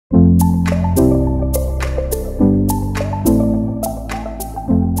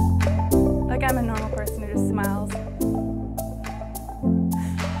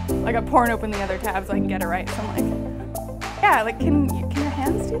pouring open the other tab so I can get it right. So I'm like, yeah, like, can your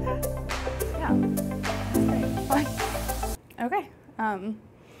hands do that? Yeah, great, fine. Okay.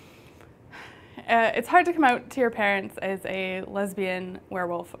 It's hard to come out to your parents as a lesbian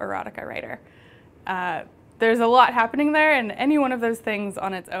werewolf erotica writer. There's a lot happening there, and any one of those things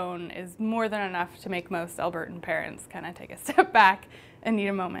on its own is more than enough to make most Albertan parents kind of take a step back and need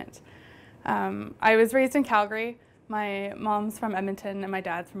a moment. I was raised in Calgary. My mom's from Edmonton and my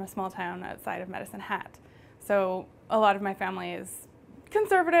dad's from a small town outside of Medicine Hat. So a lot of my family is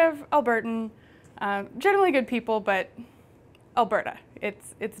conservative, Albertan, generally good people, but Alberta.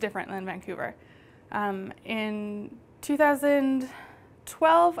 It's different than Vancouver. In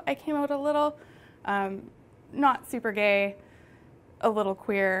 2012, I came out a little, not super gay, a little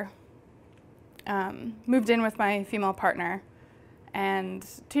queer, moved in with my female partner, and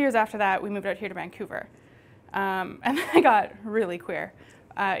 2 years after that, we moved out here to Vancouver. And then I got really queer.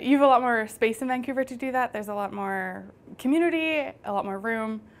 You have a lot more space in Vancouver to do that. There's a lot more community, a lot more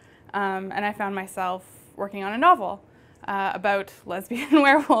room, and I found myself working on a novel about lesbian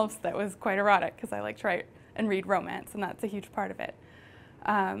werewolves that was quite erotic because I like to write and read romance, and that's a huge part of it.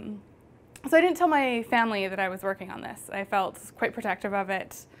 So I didn't tell my family that I was working on this. I felt quite protective of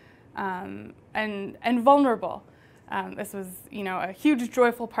it and vulnerable. This was, you know, a huge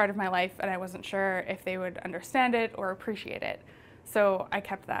joyful part of my life, and I wasn't sure if they would understand it or appreciate it. So I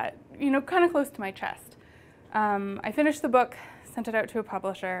kept that, you know, kind of close to my chest. I finished the book, sent it out to a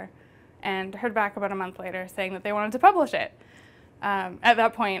publisher, and heard back about a month later saying that they wanted to publish it. At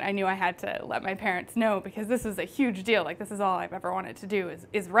that point, I knew I had to let my parents know because this was a huge deal. Like, this is all I've ever wanted to do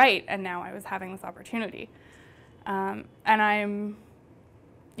is write, and now I was having this opportunity. And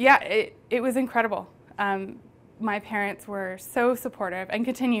it was incredible. My parents were so supportive and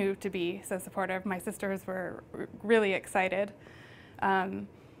continue to be so supportive. My sisters were really excited. And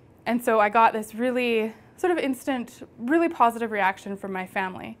so I got this really sort of instant, really positive reaction from my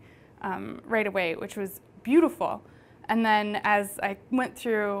family right away, which was beautiful. And then as I went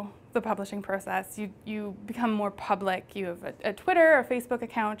through the publishing process, you become more public. You have a Twitter or Facebook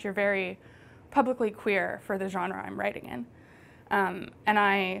account. You're very publicly queer for the genre I'm writing in. And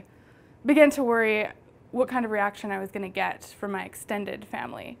I began to worry what kind of reaction I was going to get from my extended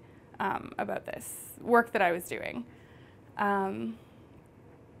family about this work that I was doing.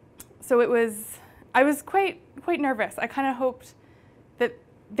 So I was quite nervous. I kind of hoped that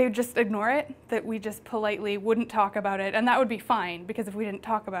they would just ignore it, that we just politely wouldn't talk about it, and that would be fine, because if we didn't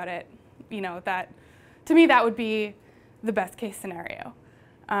talk about it, you know, that, to me, that would be the best case scenario.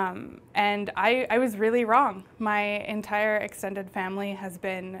 And I was really wrong. My entire extended family has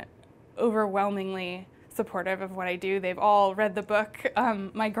been overwhelmingly supportive of what I do. They've all read the book.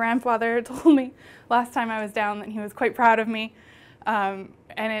 My grandfather told me last time I was down that he was quite proud of me. And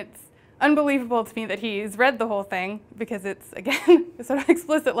it's unbelievable to me that he's read the whole thing because it's, again, sort of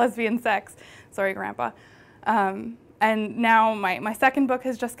explicit lesbian sex. Sorry, Grandpa. And now my second book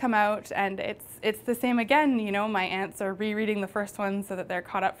has just come out, and it's the same again. You know, my aunts are rereading the first one so that they're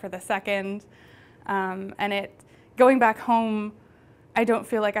caught up for the second. And going back home, I don't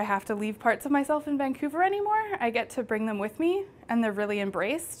feel like I have to leave parts of myself in Vancouver anymore. I get to bring them with me, and they're really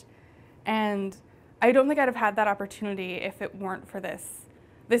embraced. And I don't think I'd have had that opportunity if it weren't for this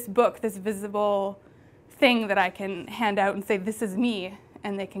book, this visible thing that I can hand out and say, this is me,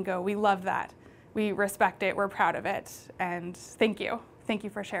 and they can go, we love that. We respect it, we're proud of it, and thank you. Thank you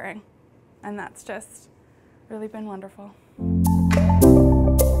for sharing. And that's just really been wonderful.